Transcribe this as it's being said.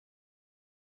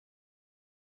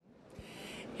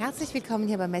Herzlich willkommen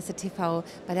hier bei Messe TV,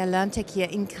 bei der Learntec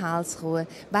hier in Karlsruhe.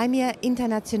 Bei mir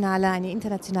eine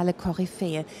internationale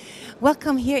Koryphäe.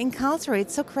 Welcome here in Karlsruhe.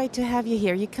 It's so great to have you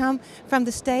here. You come from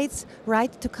the States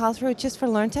right to Karlsruhe just for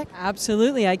Learntec?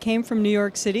 Absolutely. I came from New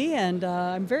York City and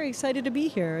I'm very excited to be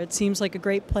here. It seems like a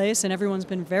great place and everyone's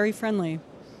been very friendly.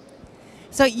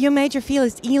 So your major field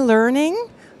is e-learning,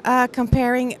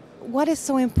 comparing what is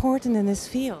so important in this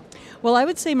field? Well, I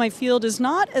would say my field is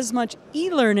not as much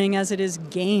e-learning as it is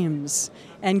games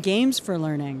and games for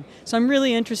learning. So I'm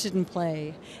really interested in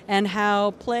play and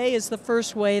how play is the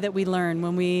first way that we learn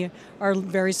when we are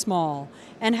very small.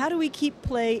 And how do we keep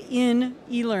play in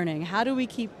e-learning? How do we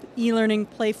keep e-learning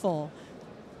playful?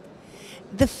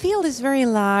 The field is very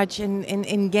large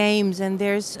in games, and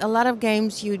there's a lot of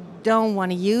games you don't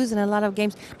want to use and a lot of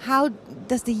games. How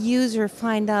does the user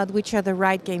find out which are the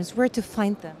right games, where to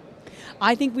find them?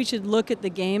 I think we should look at the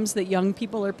games that young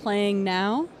people are playing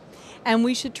now, and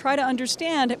we should try to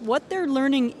understand what they're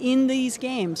learning in these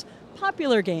games,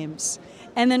 popular games,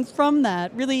 and then from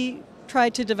that really try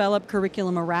to develop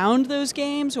curriculum around those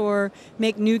games or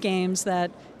make new games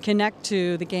that connect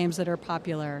to the games that are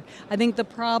popular. I think the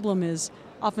problem is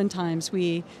oftentimes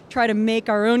we try to make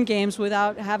our own games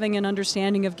without having an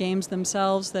understanding of games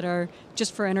themselves that are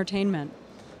just for entertainment.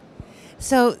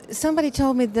 So somebody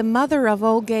told me the mother of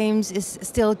all games is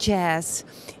still chess.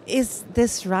 Is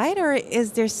this right, or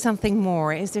is there something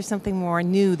more? Is there something more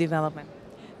new development?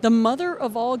 The mother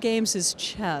of all games is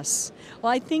chess.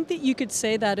 Well, I think that you could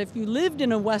say that if you lived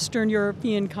in a Western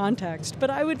European context,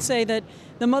 but I would say that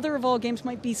the mother of all games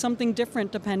might be something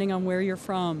different depending on where you're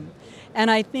from. And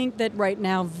I think that right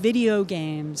now video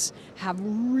games have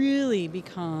really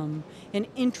become an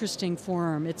interesting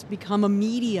form. It's become a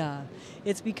media.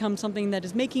 It's become something that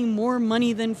is making more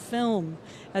money than film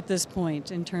at this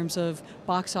point in terms of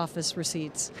box office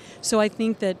receipts. So I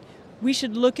think that we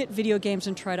should look at video games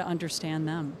and try to understand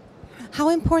them. How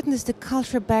important is the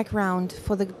cultural background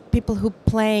for the people who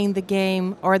playing the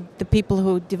game or the people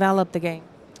who develop the game?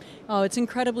 Oh, it's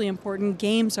incredibly important.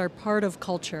 Games are part of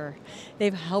culture.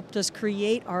 They've helped us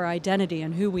create our identity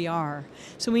and who we are.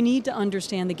 So we need to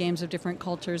understand the games of different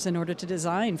cultures in order to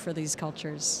design for these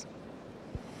cultures.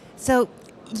 So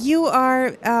you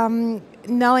are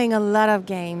knowing a lot of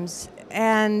games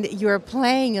and you're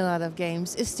playing a lot of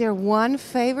games. Is there one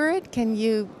favorite? Can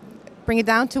you bring it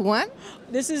down to one?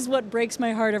 This is what breaks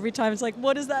my heart every time. It's like,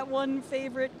 what is that one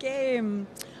favorite game?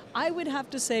 I would have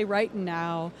to say right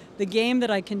now, the game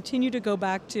that I continue to go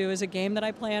back to is a game that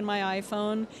I play on my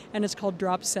iPhone, and it's called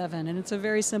Drop 7, and it's a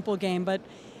very simple game, but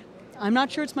I'm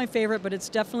not sure it's my favorite, but it's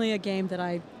definitely a game that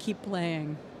I keep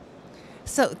playing.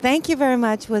 So thank you very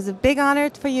much. It was a big honor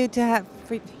for you to have,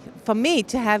 for me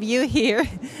to have you here.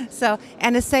 So,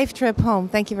 and a safe trip home.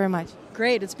 Thank you very much.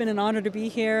 Great, it's been an honor to be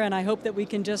here, and I hope that we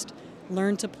can just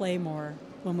learn to play more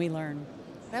when we learn.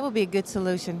 That will be a good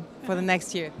solution for the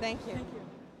next year. Thank you. Thank you.